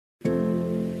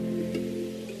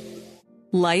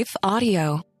Life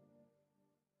Audio.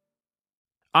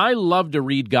 I love to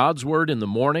read God's Word in the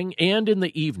morning and in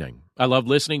the evening. I love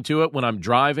listening to it when I'm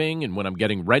driving and when I'm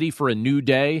getting ready for a new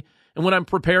day and when I'm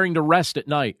preparing to rest at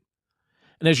night.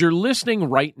 And as you're listening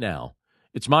right now,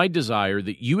 it's my desire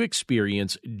that you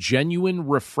experience genuine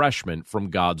refreshment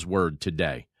from God's Word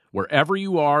today, wherever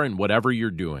you are and whatever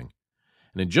you're doing.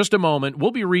 And in just a moment,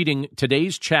 we'll be reading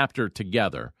today's chapter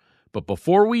together. But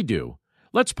before we do,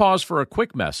 let's pause for a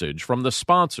quick message from the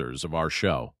sponsors of our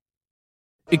show.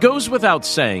 It goes without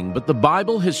saying, but the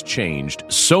Bible has changed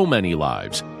so many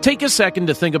lives. Take a second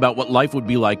to think about what life would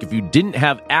be like if you didn't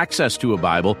have access to a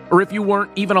Bible or if you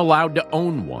weren't even allowed to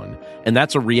own one. And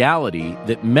that's a reality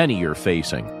that many are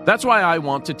facing. That's why I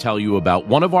want to tell you about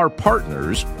one of our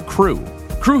partners, Cru.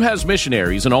 Cru has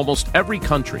missionaries in almost every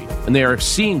country, and they are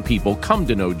seeing people come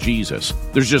to know Jesus.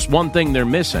 There's just one thing they're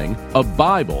missing: a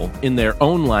Bible in their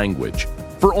own language.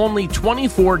 For only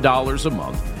 $24 a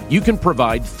month, you can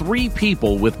provide 3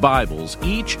 people with Bibles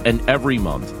each and every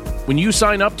month. When you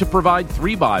sign up to provide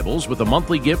 3 Bibles with a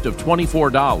monthly gift of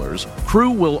 $24, Cru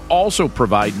will also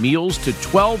provide meals to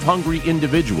 12 hungry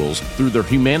individuals through their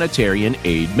humanitarian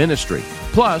aid ministry.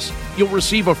 Plus, you'll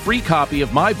receive a free copy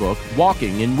of my book,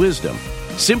 Walking in Wisdom.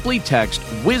 Simply text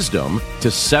WISDOM to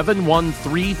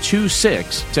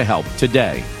 71326 to help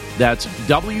today. That's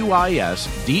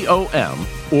WISDOM,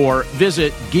 or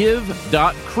visit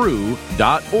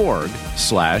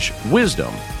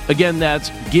give.cru.org/wisdom. Again, that's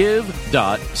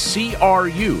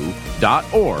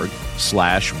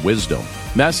give.cru.org/wisdom.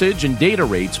 Message and data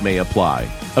rates may apply.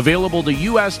 Available to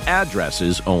U.S.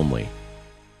 addresses only.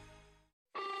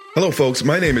 Hello, folks.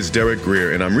 My name is Derek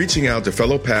Greer, and I'm reaching out to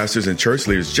fellow pastors and church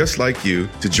leaders just like you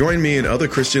to join me and other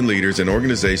Christian leaders and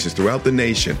organizations throughout the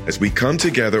nation as we come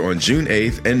together on June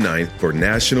 8th and 9th for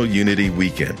National Unity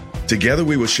Weekend. Together,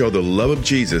 we will show the love of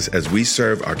Jesus as we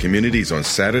serve our communities on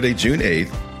Saturday, June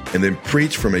 8th, and then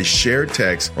preach from a shared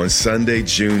text on Sunday,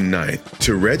 June 9th.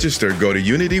 To register, go to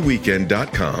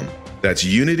unityweekend.com. That's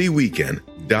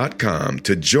unityweekend.com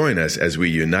to join us as we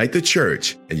unite the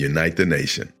church and unite the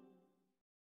nation.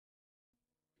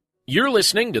 You're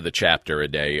listening to the Chapter a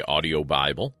Day audio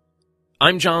Bible.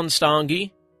 I'm John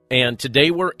Stange, and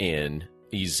today we're in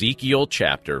Ezekiel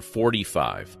chapter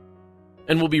 45,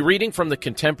 and we'll be reading from the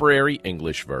Contemporary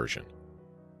English Version.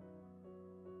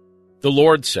 The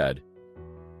Lord said,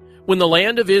 "When the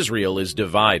land of Israel is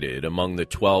divided among the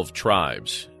 12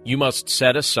 tribes, you must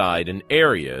set aside an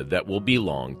area that will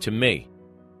belong to me.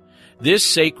 This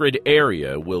sacred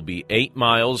area will be 8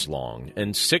 miles long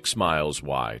and 6 miles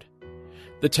wide.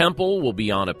 The temple will be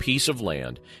on a piece of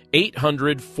land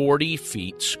 840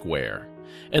 feet square,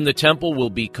 and the temple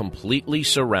will be completely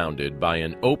surrounded by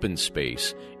an open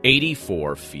space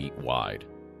 84 feet wide.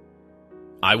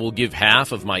 I will give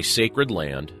half of my sacred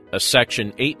land, a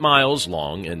section 8 miles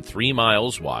long and 3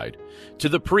 miles wide, to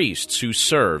the priests who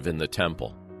serve in the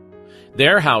temple.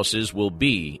 Their houses will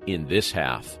be in this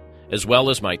half, as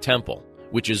well as my temple,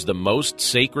 which is the most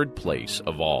sacred place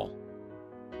of all.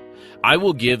 I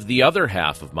will give the other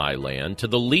half of my land to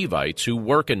the Levites who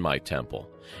work in my temple,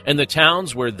 and the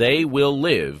towns where they will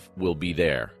live will be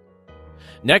there.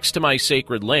 Next to my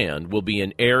sacred land will be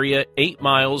an area 8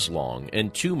 miles long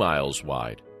and 2 miles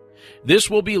wide. This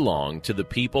will belong to the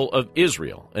people of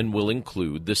Israel and will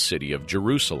include the city of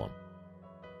Jerusalem."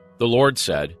 The Lord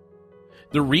said,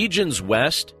 "The regions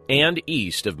west and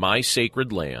east of my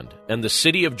sacred land and the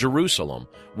city of Jerusalem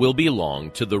will belong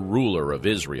to the ruler of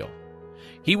Israel.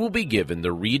 He will be given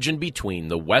the region between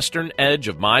the western edge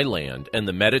of my land and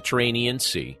the Mediterranean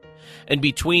Sea, and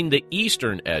between the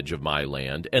eastern edge of my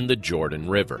land and the Jordan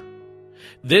River.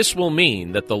 This will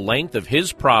mean that the length of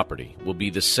his property will be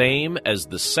the same as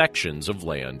the sections of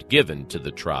land given to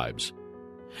the tribes.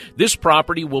 This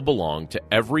property will belong to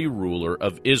every ruler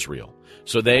of Israel,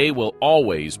 so they will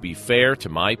always be fair to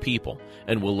my people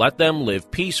and will let them live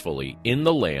peacefully in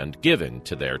the land given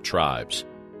to their tribes."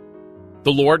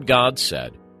 The Lord God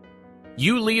said,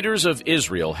 "You leaders of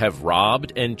Israel have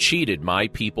robbed and cheated my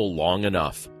people long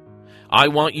enough. I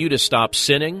want you to stop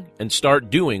sinning and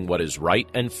start doing what is right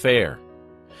and fair.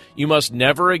 You must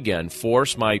never again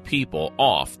force my people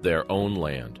off their own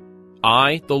land.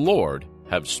 I, the Lord,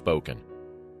 have spoken.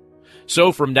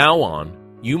 So from now on,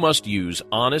 you must use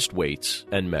honest weights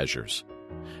and measures.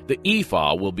 The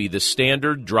ephah will be the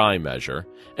standard dry measure,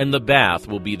 and the bath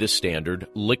will be the standard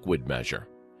liquid measure.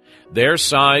 Their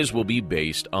size will be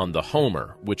based on the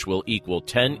homer, which will equal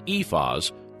 10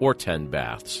 ephahs or 10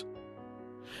 baths.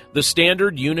 The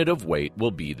standard unit of weight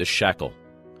will be the shekel.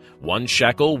 1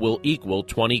 shekel will equal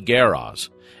 20 gerahs,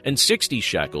 and 60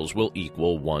 shekels will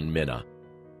equal 1 minnah.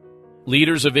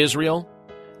 Leaders of Israel,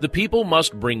 The people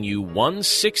must bring you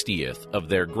 1/60th of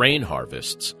their grain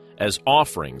harvests as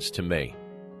offerings to me.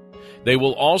 They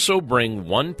will also bring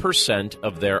 1%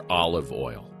 of their olive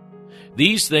oil.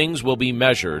 These things will be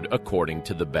measured according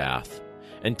to the bath,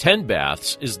 and 10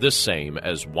 baths is the same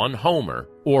as 1 homer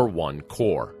or 1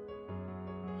 kor.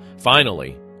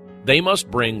 Finally, they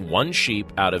must bring 1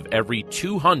 sheep out of every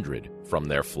 200 from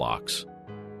their flocks.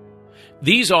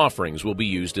 These offerings will be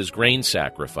used as grain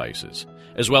sacrifices,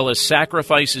 as well as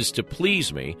sacrifices to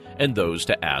please me and those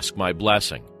to ask my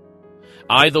blessing.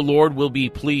 I, the Lord, will be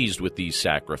pleased with these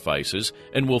sacrifices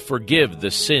and will forgive the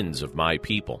sins of my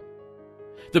people.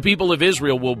 The people of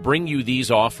Israel will bring you these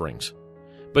offerings.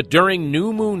 But during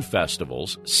new moon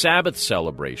festivals, Sabbath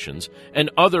celebrations,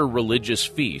 and other religious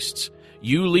feasts,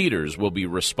 you leaders will be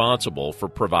responsible for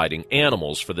providing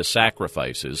animals for the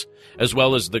sacrifices, as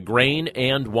well as the grain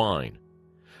and wine.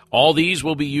 All these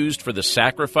will be used for the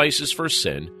sacrifices for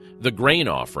sin, the grain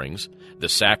offerings, the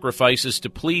sacrifices to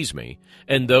please me,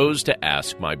 and those to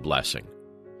ask my blessing.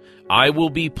 I will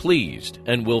be pleased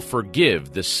and will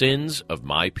forgive the sins of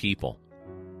my people.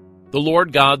 The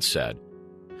Lord God said,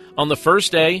 on the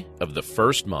first day of the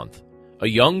first month, a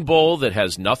young bull that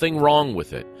has nothing wrong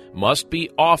with it must be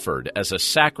offered as a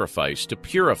sacrifice to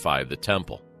purify the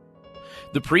temple.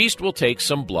 The priest will take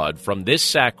some blood from this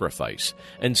sacrifice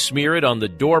and smear it on the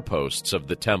doorposts of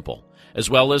the temple, as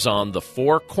well as on the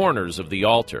 4 corners of the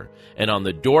altar and on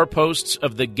the doorposts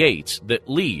of the gates that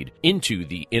lead into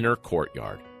the inner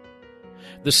courtyard.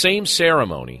 The same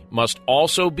ceremony must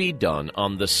also be done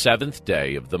on the 7th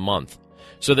day of the month,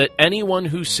 so that anyone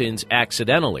who sins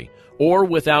accidentally or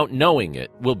without knowing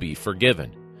it will be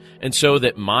forgiven, and so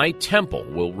that my temple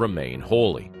will remain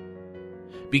holy.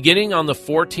 Beginning on the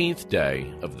 14th day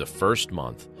of the first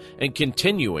month and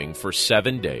continuing for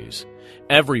 7 days,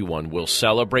 everyone will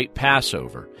celebrate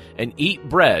Passover and eat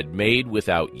bread made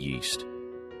without yeast.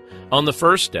 On the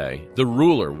first day, the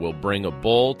ruler will bring a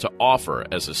bull to offer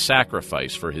as a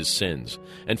sacrifice for his sins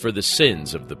and for the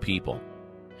sins of the people.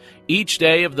 Each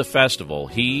day of the festival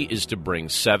he is to bring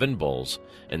 7 bulls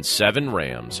and 7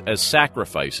 rams as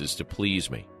sacrifices to please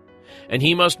me, and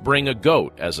he must bring a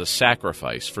goat as a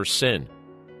sacrifice for sin.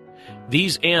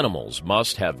 These animals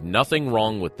must have nothing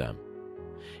wrong with them.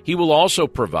 He will also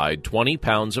provide 20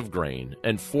 pounds of grain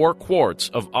and 4 quarts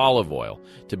of olive oil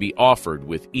to be offered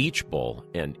with each bull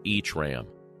and each ram.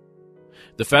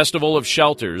 The Festival of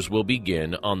Shelters will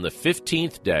begin on the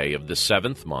 15th day of the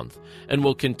 7th month and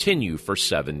will continue for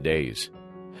 7 days.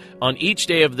 On each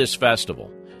day of this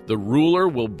festival, the ruler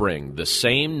will bring the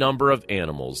same number of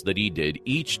animals that he did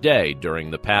each day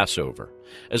during the Passover,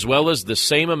 as well as the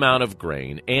same amount of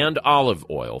grain and olive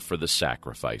oil for the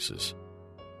sacrifices.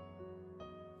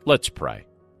 Let's pray.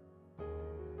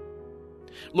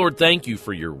 Lord, thank you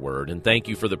for your word, and thank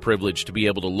you for the privilege to be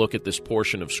able to look at this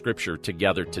portion of Scripture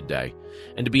together today,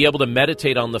 and to be able to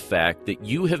meditate on the fact that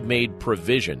you have made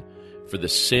provision for the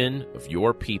sin of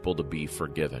your people to be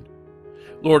forgiven.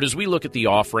 Lord, as we look at the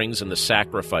offerings and the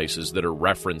sacrifices that are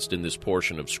referenced in this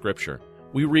portion of Scripture,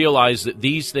 we realize that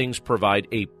these things provide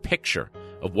a picture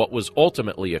of what was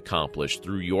ultimately accomplished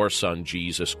through your Son,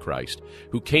 Jesus Christ,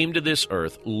 who came to this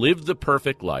earth, lived the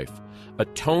perfect life,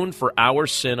 atoned for our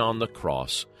sin on the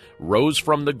cross, rose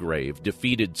from the grave,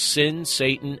 defeated sin,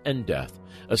 Satan, and death,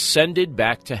 ascended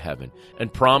back to heaven,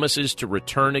 and promises to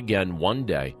return again one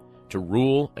day to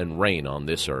rule and reign on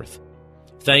this earth.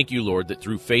 Thank you, Lord, that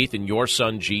through faith in your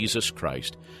Son, Jesus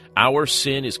Christ, our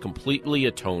sin is completely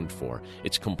atoned for.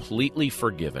 It's completely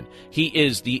forgiven. He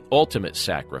is the ultimate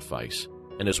sacrifice.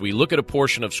 And as we look at a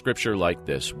portion of Scripture like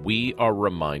this, we are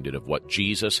reminded of what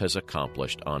Jesus has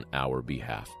accomplished on our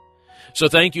behalf. So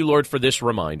thank you, Lord, for this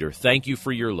reminder. Thank you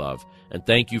for your love, and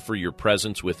thank you for your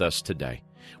presence with us today.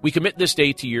 We commit this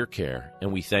day to your care,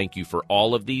 and we thank you for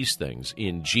all of these things.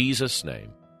 In Jesus'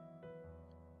 name,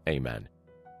 amen.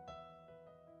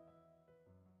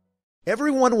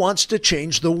 Everyone wants to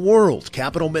change the world.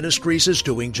 Capital Ministries is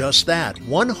doing just that,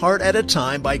 one heart at a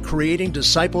time, by creating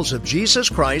disciples of Jesus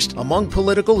Christ among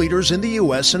political leaders in the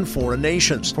U.S. and foreign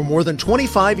nations. For more than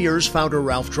 25 years, founder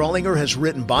Ralph Drollinger has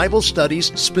written Bible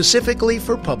studies specifically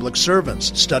for public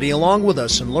servants. Study along with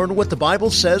us and learn what the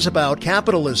Bible says about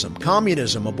capitalism,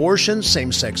 communism, abortion,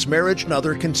 same-sex marriage, and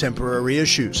other contemporary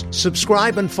issues.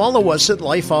 Subscribe and follow us at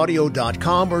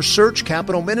lifeaudio.com or search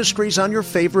Capital Ministries on your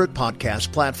favorite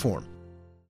podcast platform.